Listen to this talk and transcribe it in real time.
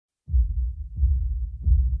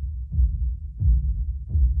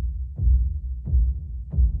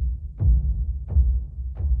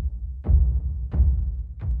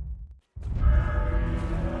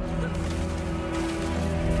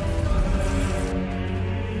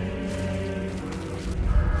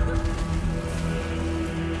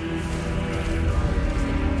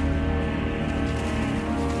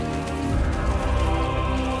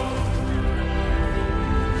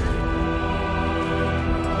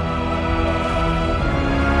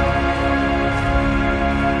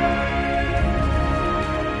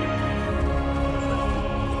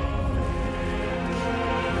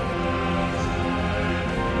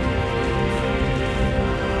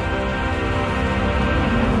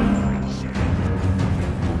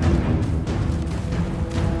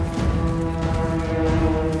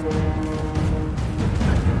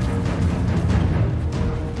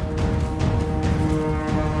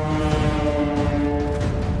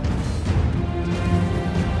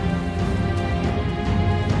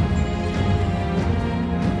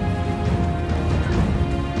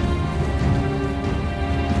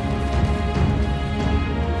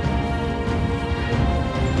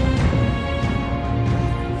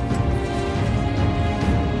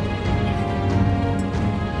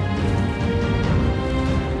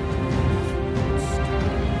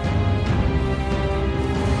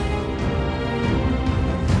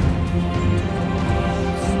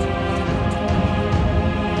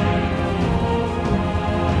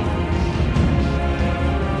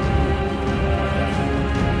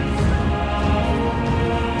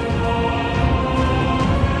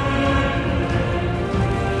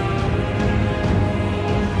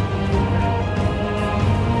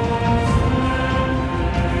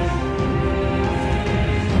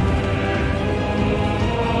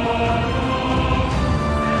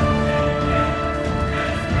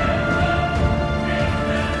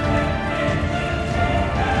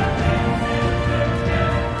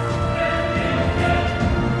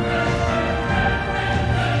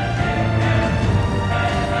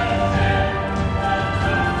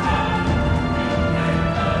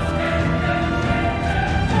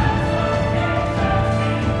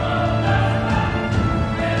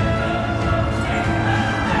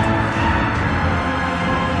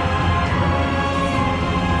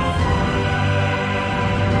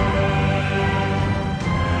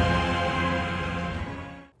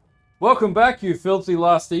Welcome back, you filthy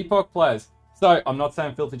Last Epoch players. So, I'm not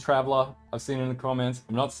saying filthy traveler. I've seen it in the comments.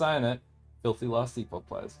 I'm not saying it. Filthy Last Epoch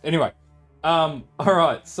players. Anyway,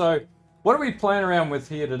 alright, so what are we playing around with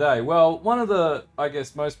here today? Well, one of the, I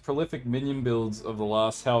guess, most prolific minion builds of the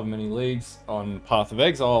last however many leagues on Path of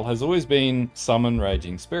Exile has always been Summon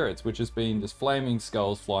Raging Spirits, which has been just flaming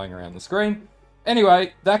skulls flying around the screen.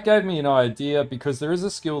 Anyway, that gave me an idea because there is a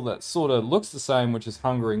skill that sort of looks the same, which is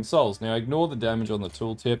Hungering Souls. Now, ignore the damage on the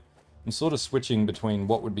tooltip. I'm sort of switching between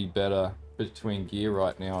what would be better between gear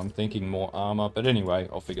right now. I'm thinking more armor, but anyway,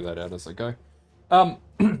 I'll figure that out as I go.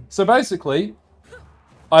 So basically,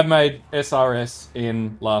 I've made SRS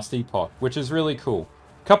in Last Epoch, which is really cool.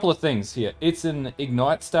 Couple of things here. It's an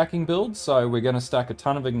Ignite stacking build, so we're going to stack a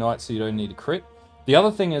ton of Ignite so you don't need a crit. The other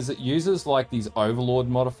thing is it uses like these Overlord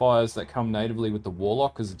modifiers that come natively with the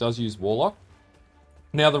Warlock, because it does use Warlock.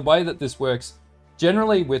 Now, the way that this works,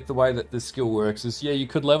 generally with the way that this skill works is, yeah, you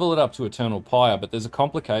could level it up to Eternal Pyre, but there's a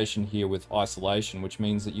complication here with Isolation, which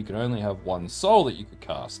means that you can only have one soul that you could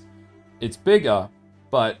cast. It's bigger,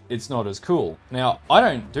 but it's not as cool. Now, I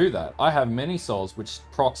don't do that. I have many souls, which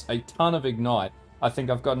procs a ton of Ignite. I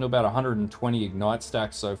think I've gotten to about 120 Ignite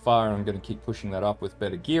stacks so far, and I'm going to keep pushing that up with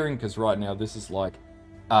better gearing, because right now this is like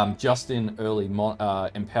just in early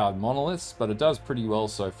empowered monoliths, but it does pretty well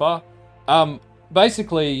so far.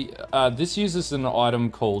 Basically, this uses an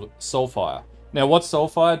item called SOULFIRE. Now, what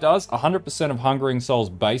SOULFIRE does, 100% of Hungering Souls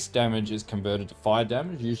base damage is converted to fire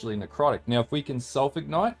damage, usually necrotic. Now, if we can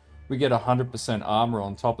self-ignite, we get 100% armor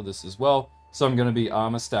on top of this as well. So I'm going to be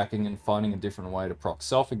armor stacking and finding a different way to proc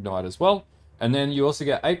self-ignite as well. And then you also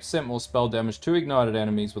get 8% more spell damage to ignited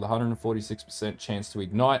enemies with 146% chance to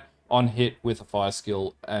ignite on hit with a fire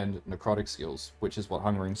skill and necrotic skills, which is what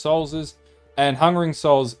Hungering Souls is. And Hungering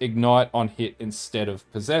Souls ignite on hit instead of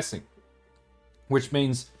possessing, which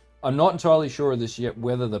means I'm not entirely sure of this yet,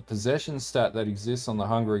 whether the possession stat that exists on the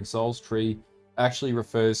Hungering Souls tree actually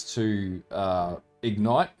refers to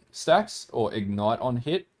ignite stacks or ignite on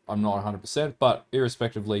hit. I'm not 100%, but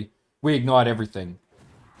irrespectively, we ignite everything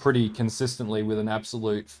pretty consistently with an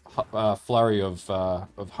absolute flurry of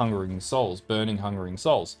Hungering Souls, burning Hungering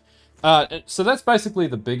Souls. So that's basically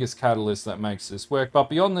the biggest catalyst that makes this work. But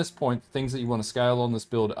beyond this point, things that you want to scale on this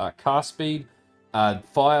build are cast speed,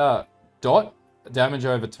 fire dot, damage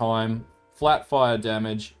over time, flat fire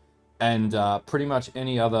damage, and pretty much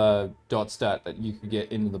any other dot stat that you could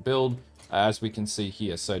get into the build, as we can see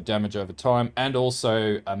here. So damage over time, and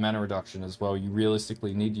also a mana reduction as well. You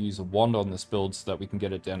realistically need to use a wand on this build so that we can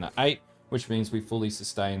get it down to 8. Which means we fully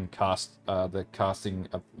sustain the casting,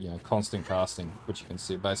 constant casting, which you can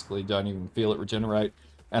see basically don't even feel it regenerate,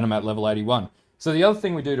 and I'm at level 81. So the other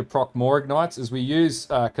thing we do to proc more ignites is we use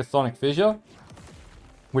Chthonic Fissure,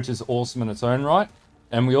 which is awesome in its own right,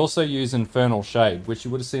 and we also use Infernal Shade, which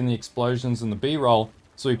you would have seen the explosions in the B-roll.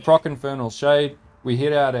 So we proc Infernal Shade, we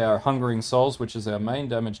hit out our Hungering Souls, which is our main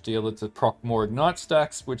damage dealer, to proc more ignite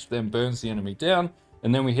stacks, which then burns the enemy down,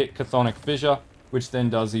 and then we hit Chthonic Fissure, which then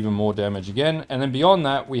does even more damage again. And then beyond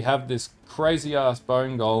that, we have this crazy-ass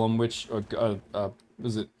Bone Golem, which, Blood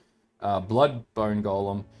Bone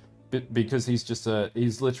Golem, because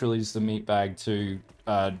he's literally just a meat bag to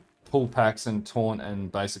pull packs and taunt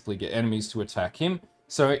and basically get enemies to attack him.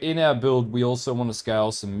 So in our build, we also want to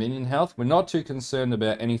scale some minion health. We're not too concerned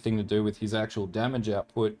about anything to do with his actual damage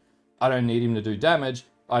output. I don't need him to do damage,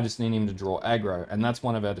 I just need him to draw aggro, and that's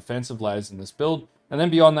one of our defensive layers in this build. And then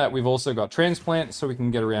beyond that, we've also got Transplant, so we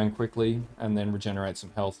can get around quickly and then regenerate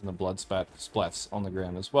some health in the blood splats on the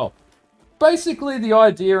ground as well. Basically, the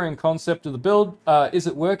idea and concept of the build, is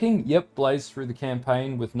it working? Yep, blazed through the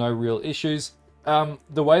campaign with no real issues.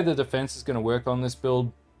 The way the defense is going to work on this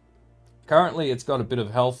build, currently it's got a bit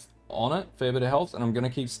of health on it, fair bit of health, and I'm going to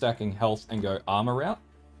keep stacking health and go armor route.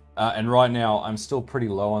 And right now, I'm still pretty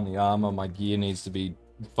low on the armor. My gear needs to be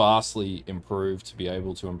vastly improved to be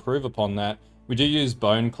able to improve upon that. We do use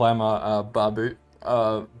Bone Clamor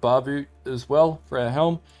Barboot as well for our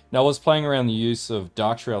helm. Now, I was playing around the use of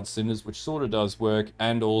Darkshroud Cinders, which sort of does work,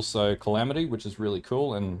 and also Calamity, which is really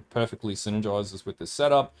cool and perfectly synergizes with this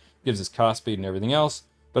setup, gives us cast speed and everything else.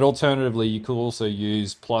 But alternatively, you could also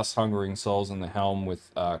use plus Hungering Souls in the helm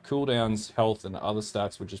with cooldowns, health, and other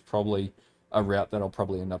stats, which is probably a route that I'll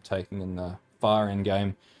probably end up taking in the far end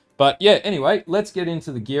game. But yeah, anyway, let's get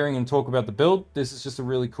into the gearing and talk about the build. This is just a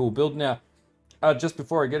really cool build. Now, just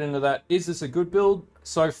before I get into that, is this a good build?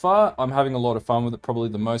 So far, I'm having a lot of fun with it, probably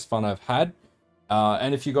the most fun I've had.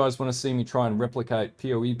 And if you guys want to see me try and replicate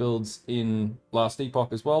PoE builds in Last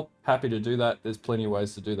Epoch as well, happy to do that. There's plenty of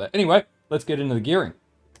ways to do that. Anyway, let's get into the gearing.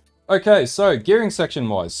 Okay, so gearing section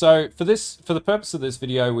wise. So for the purpose of this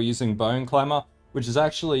video, we're using Bone Clamor. which is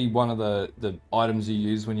actually one of the items you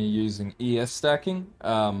use when you're using ES stacking,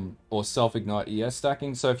 or self-ignite ES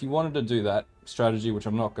stacking. So if you wanted to do that strategy, which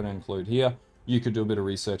I'm not going to include here, you could do a bit of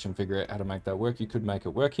research and figure out how to make that work. You could make it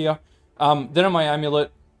work here. Then on my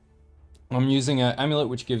amulet, I'm using an amulet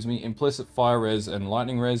which gives me implicit fire res and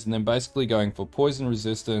lightning res, and then basically going for poison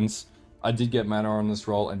resistance. I did get mana on this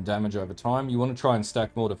roll and damage over time. You want to try and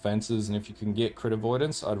stack more defenses, and if you can get crit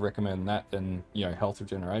avoidance, I'd recommend that than, you know, health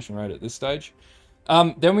regeneration rate at this stage.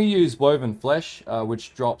 Then we use Woven Flesh,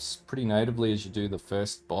 which drops pretty natively as you do the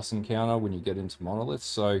first boss encounter when you get into monoliths.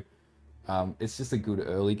 So it's just a good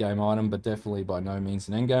early game item, but definitely by no means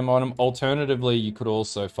an end game item. Alternatively, you could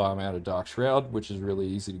also farm out a Dark Shroud, which is really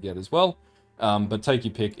easy to get as well. But take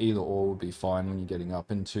your pick, either or would be fine when you're getting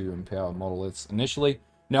up into Empower monoliths initially.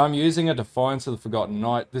 Now I'm using a Defiance of the Forgotten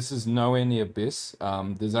Knight. This is nowhere near Abyss.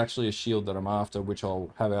 There's actually a shield that I'm after, which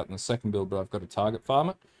I'll have out in the second build, but I've got to target farm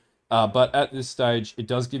it. But at this stage, it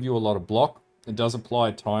does give you a lot of block. It does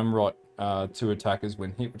apply Time Rot to attackers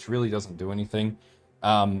when hit, which really doesn't do anything.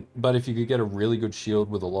 But if you could get a really good shield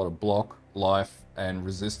with a lot of block, life, and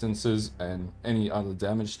resistances, and any other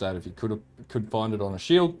damage stat, if you could find it on a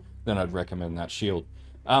shield, then I'd recommend that shield.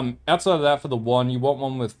 Outside of that, for the one, you want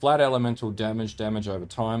one with flat elemental damage over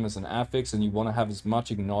time as an affix, and you want to have as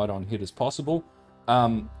much ignite on hit as possible.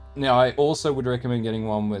 Now, I also would recommend getting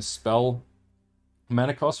one with spell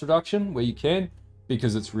mana cost reduction where you can,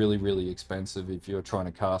 because it's really, really expensive if you're trying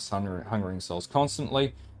to cast Hungering Souls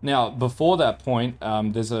constantly. Now, before that point,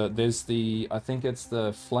 there's the, I think it's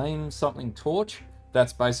the Flame something torch.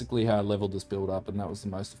 That's basically how I leveled this build up, and that was the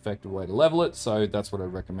most effective way to level it, so that's what I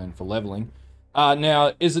recommend for leveling.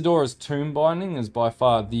 Now, Isidora's Tomb Binding is by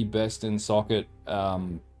far the best in socket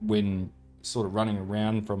when sort of running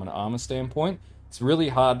around from an armor standpoint. It's really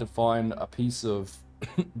hard to find a piece of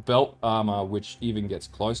belt armor which even gets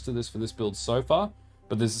close to this for this build so far,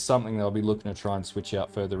 but this is something that I'll be looking to try and switch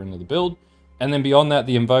out further into the build. And then beyond that,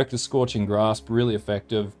 the Invoker's Scorching Grasp, really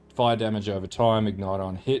effective. Fire damage over time, ignite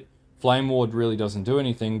on hit. Flame Ward really doesn't do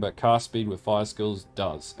anything, but cast speed with fire skills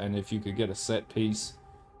does. And if you could get a set piece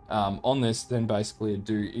on this, then basically it'd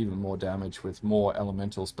do even more damage with more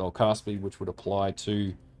elemental spell cast speed, which would apply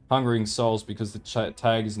to Hungering Souls, because the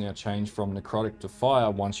tag is now changed from necrotic to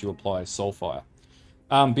fire once you apply Soulfire.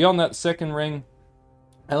 Beyond that, second ring,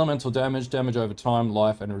 elemental damage over time,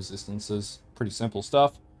 life, and resistances. Pretty simple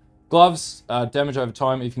stuff. Gloves, damage over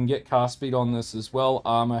time. You can get cast speed on this as well.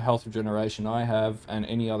 Armor, health regeneration I have, and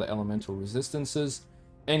any other elemental resistances.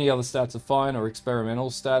 Any other stats are fine, or experimental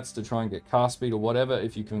stats to try and get cast speed or whatever.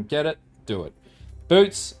 If you can get it, do it.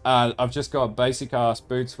 Boots, I've just got basic ass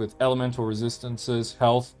boots with elemental resistances,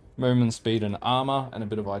 health, movement speed, and armor, and a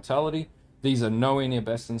bit of vitality. These are nowhere near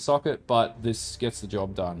best in socket, but this gets the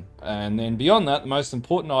job done. And then beyond that, the most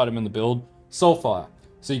important item in the build, Soulfire.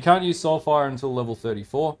 So you can't use Soulfire until level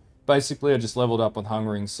 34. Basically, I just leveled up with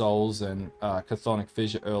Hungering Souls and Chthonic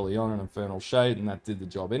Fissure early on and Infernal Shade, and that did the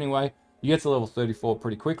job anyway. You get to level 34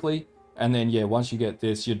 pretty quickly, and then, yeah, once you get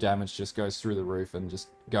this, your damage just goes through the roof, and just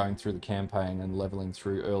going through the campaign and leveling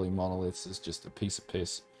through early monoliths is just a piece of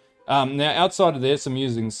piss. Now, outside of this, I'm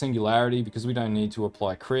using Singularity because we don't need to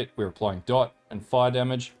apply crit. We're applying dot and fire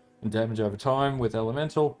damage and damage over time with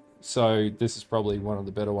elemental. So this is probably one of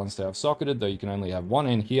the better ones to have socketed, though you can only have one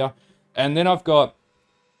in here. And then I've got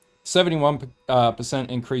 71%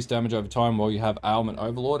 increased damage over time while you have Ailment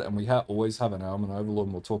Overlord, and we always have an Ailment Overlord,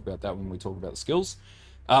 and we'll talk about that when we talk about the skills.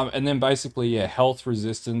 And then basically, yeah, health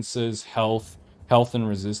resistances, health and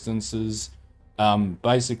resistances.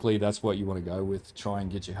 Basically, that's what you want to go with to try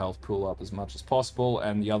and get your health pool up as much as possible.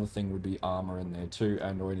 And the other thing would be armor in there too,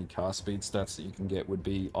 and or any cast speed stats that you can get would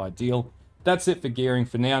be ideal. That's it for gearing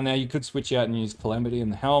for now. Now, you could switch out and use Calamity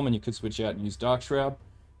in the helm, and you could switch out and use Dark Shroud.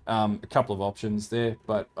 A couple of options there,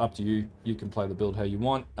 but up to you. You can play the build how you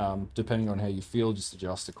want. Depending on how you feel, just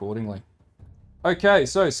adjust accordingly. Okay,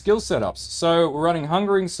 so skill setups. So we're running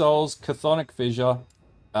Hungering Souls, Chthonic Fissure,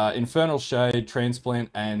 Infernal Shade, Transplant,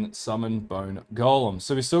 and Summon Bone Golem.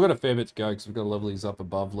 So we've still got a fair bit to go because we've got to level these up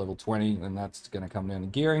above level 20, and that's going to come down to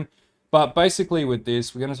gearing. But basically with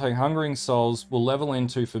this, we're going to take Hungering Souls, we'll level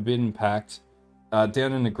into Forbidden Pact,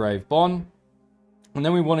 down in the Grave Bond. And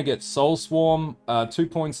then we want to get Soul Swarm, 2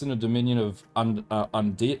 points in a Dominion of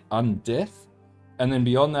Undeath. And then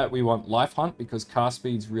beyond that, we want Life Hunt, because cast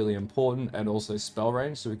speed's really important, and also spell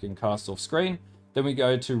range, so we can cast off screen. Then we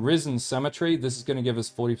go to Risen Cemetery. This is going to give us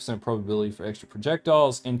 40% probability for extra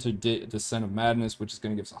projectiles, into Descent of Madness, which is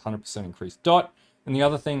going to give us 100% increased dot. And the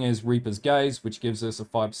other thing is Reaper's Gaze, which gives us a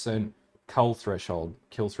 5% cull threshold,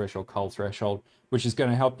 kill threshold, cull threshold, which is going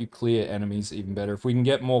to help you clear enemies even better. If we can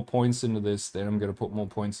get more points into this, then I'm going to put more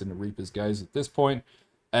points into Reaper's Gaze at this point.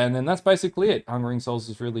 And then that's basically it. Hungering Souls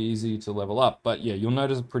is really easy to level up. But yeah, you'll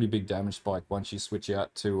notice a pretty big damage spike once you switch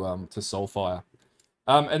out to Soulfire.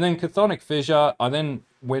 And then Chthonic Fissure, I then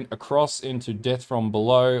went across into Death from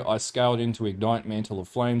Below. I scaled into Ignite Mantle of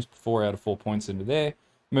Flames, 4 out of 4 points into there.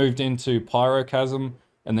 Moved into Pyrochasm,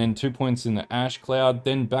 and then 2 points in the Ash Cloud.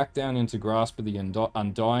 Then back down into Grasp of the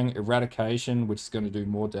Undying, Eradication, which is going to do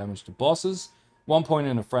more damage to bosses. 1 point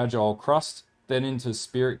in a Fragile Crust. Then into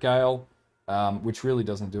Spirit Gale, which really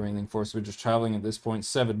doesn't do anything for us. We're just traveling at this point.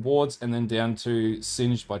 Severed Wards, and then down to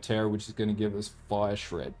Singed by Terror, which is going to give us Fire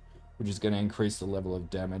Shred, which is going to increase the level of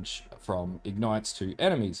damage from ignites to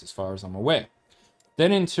enemies, as far as I'm aware.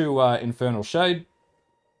 Then into Infernal Shade.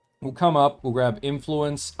 We'll come up, we'll grab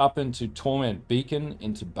Influence, up into Torment Beacon,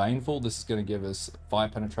 into Baneful. This is going to give us fire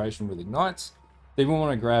penetration with ignites. Then we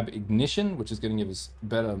want to grab Ignition, which is going to give us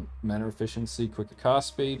better mana efficiency, quicker cast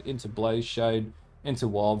speed, into Blaze Shade, into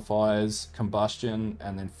Wildfires, Combustion,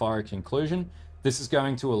 and then Fiery Conclusion. This is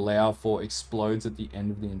going to allow for explodes at the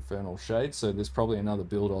end of the Infernal Shade, so there's probably another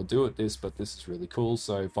build I'll do at this, but this is really cool.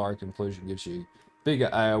 So Fire Conclusion gives you bigger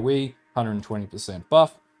AoE, 120%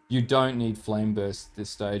 buff. You don't need Flame Burst at this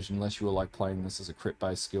stage unless you were like playing this as a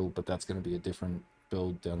crit-based skill, but that's going to be a different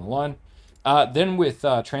build down the line. Then with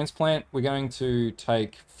Transplant, we're going to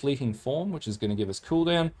take Fleeting Form, which is going to give us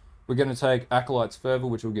cooldown. We're going to take Acolyte's Fervor,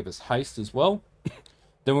 which will give us haste as well.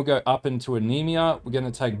 Then we'll go up into Anemia. We're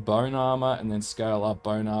going to take Bone Armor and then scale up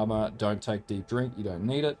Bone Armor. Don't take Deep Drink, you don't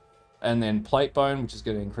need it. And then Plate Bone, which is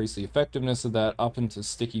going to increase the effectiveness of that, up into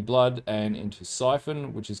Sticky Blood and into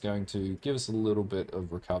Siphon, which is going to give us a little bit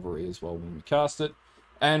of recovery as well when we cast it.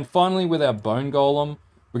 And finally, with our Bone Golem,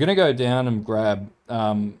 we're going to go down and grab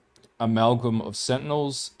Amalgam of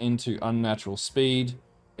Sentinels into Unnatural Speed,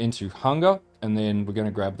 into Hunger, and then we're going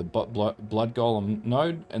to grab the Blood Golem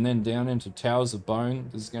node, and then down into Towers of Bone.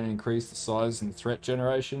 This is going to increase the size and threat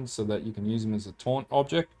generation so that you can use them as a taunt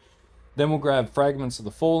object. Then we'll grab Fragments of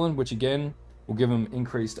the Fallen, which again will give them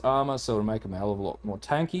increased armor, so it'll make them a hell of a lot more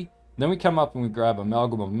tanky. Then we come up and we grab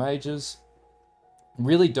Amalgam of Mages.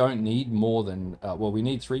 Really don't need more than, well, we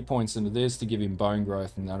need 3 points into this to give him Bone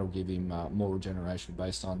Growth, and that'll give him more regeneration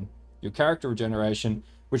based on your character regeneration,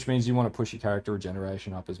 which means you want to push your character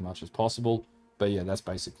regeneration up as much as possible. But yeah, that's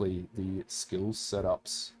basically the skills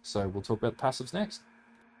setups. So we'll talk about the passives next.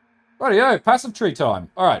 Rightio, passive tree time.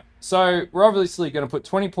 Alright, so we're obviously going to put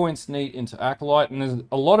 20 points neat into Acolyte, and there's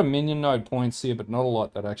a lot of minion node points here, but not a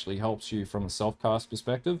lot that actually helps you from a self-cast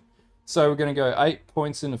perspective. So we're going to go 8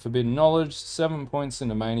 points into Forbidden Knowledge, 7 points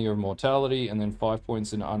into Mania of Mortality, and then 5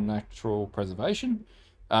 points into Unnatural Preservation.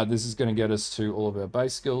 This is going to get us to all of our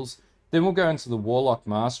base skills. Then we'll go into the Warlock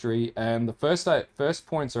Mastery, and the first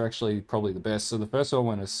points are actually probably the best. So the first one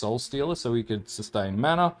went as Soul Stealer, so we could sustain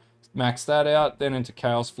mana, max that out, then into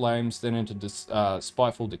Chaos Flames, then into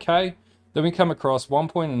Spiteful Decay. Then we come across 1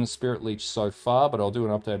 point in the Spirit Leech so far, but I'll do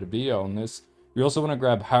an updated video on this. We also want to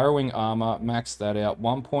grab Harrowing Armor, max that out,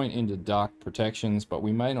 1 point into Dark Protections, but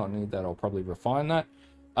we may not need that, I'll probably refine that.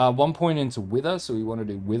 1 point into Wither, so we want to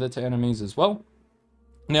do Wither to enemies as well.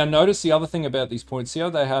 Now notice the other thing about these points here,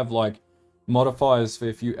 they have like modifiers for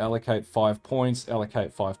if you allocate 5 points,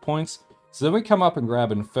 allocate 5 points. So then we come up and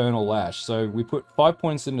grab Infernal Lash. So we put 5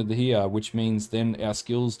 points into the here, which means then our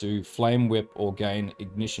skills do Flame Whip or gain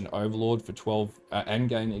Ignition Overlord for 12, and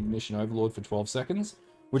gain Ignition Overlord for 12 seconds,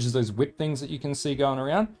 which is those whip things that you can see going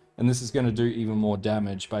around. And this is going to do even more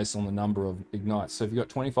damage based on the number of ignites. So if you've got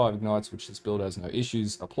 25 ignites, which this build has no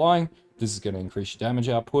issues applying, this is going to increase your damage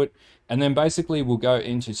output. And then basically we'll go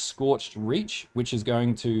into Scorched Reach, which is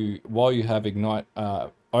going to, while you have Ignite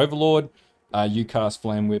Overlord, you cast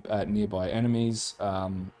Flame Whip at nearby enemies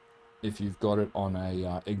if you've got it on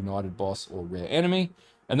a ignited boss or rare enemy.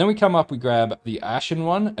 And then we come up, we grab the Ashen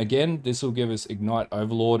one. Again, this will give us Ignite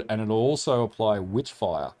Overlord, and it'll also apply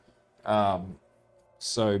Witchfire.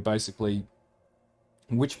 So basically,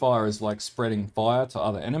 Witchfire is like spreading fire to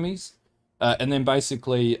other enemies. And then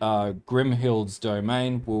basically, Grimhild's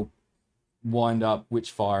Domain will wind up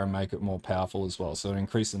Witchfire and make it more powerful as well. So it'll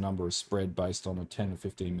increase the number of spread based on a 10 to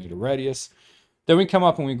 15 meter radius. Then we come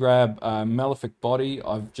up and we grab Malefic Body.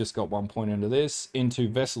 I've just got 1 point into this. Into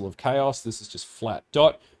Vessel of Chaos. This is just flat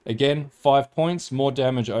dot. Again, 5 points. More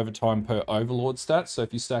damage over time per Overlord stats. So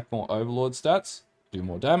if you stack more Overlord stats, do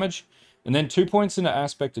more damage. And then 2 points into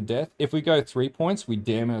Aspect of Death. If we go 3 points, we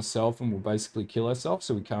damn ourselves and we'll basically kill ourselves.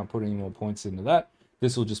 So we can't put any more points into that.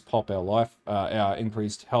 This will just pop our life, our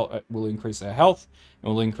increased health, will increase our health,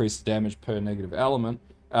 and will increase the damage per negative element.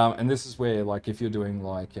 And this is where, like, if you're doing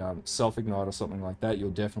like self-ignite or something like that,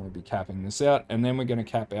 you'll definitely be capping this out. And then we're going to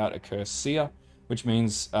cap out a Cursed Seer, which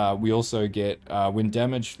means we also get when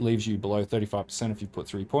damage leaves you below 35% if you put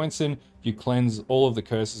 3 points in, you cleanse all of the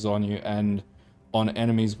curses on you and on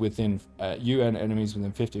enemies within you and enemies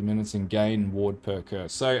within 50 minutes and gain ward per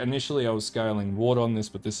curse. So initially I was scaling ward on this,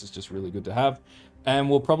 but this is just really good to have. And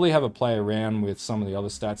we'll probably have a play around with some of the other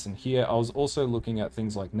stats in here. I was also looking at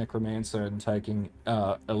things like Necromancer and taking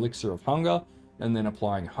Elixir of Hunger and then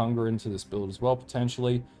applying Hunger into this build as well,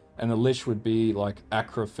 potentially. And the Lich would be like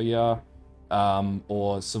Acrophia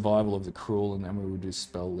or Survival of the Cruel, and then we would do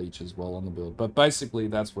Spell Leech as well on the build. But basically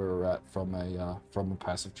that's where we're at from a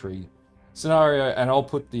passive tree scenario, and I'll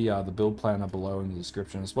put the build planner below in the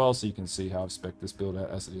description as well, so you can see how I've spec'd this build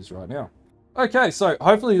out as it is right now. Okay, so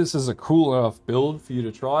hopefully this is a cool enough build for you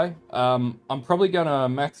to try. I'm probably going to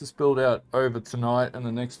max this build out over tonight and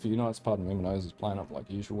the next few nights. Pardon me, my nose is playing up like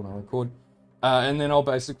usual when I record. And then I'll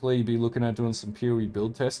basically be looking at doing some PoE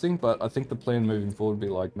build testing, but I think the plan moving forward would be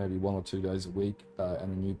like maybe 1 or 2 days a week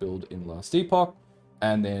and a new build in Last Epoch,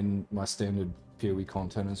 and then my standard PoE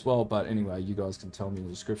content as well. But anyway, you guys can tell me in the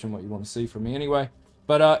description what you want to see from me anyway.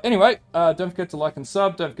 But anyway, don't forget to like and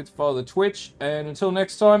sub, don't forget to follow the Twitch, and until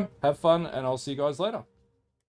next time, have fun, and I'll see you guys later.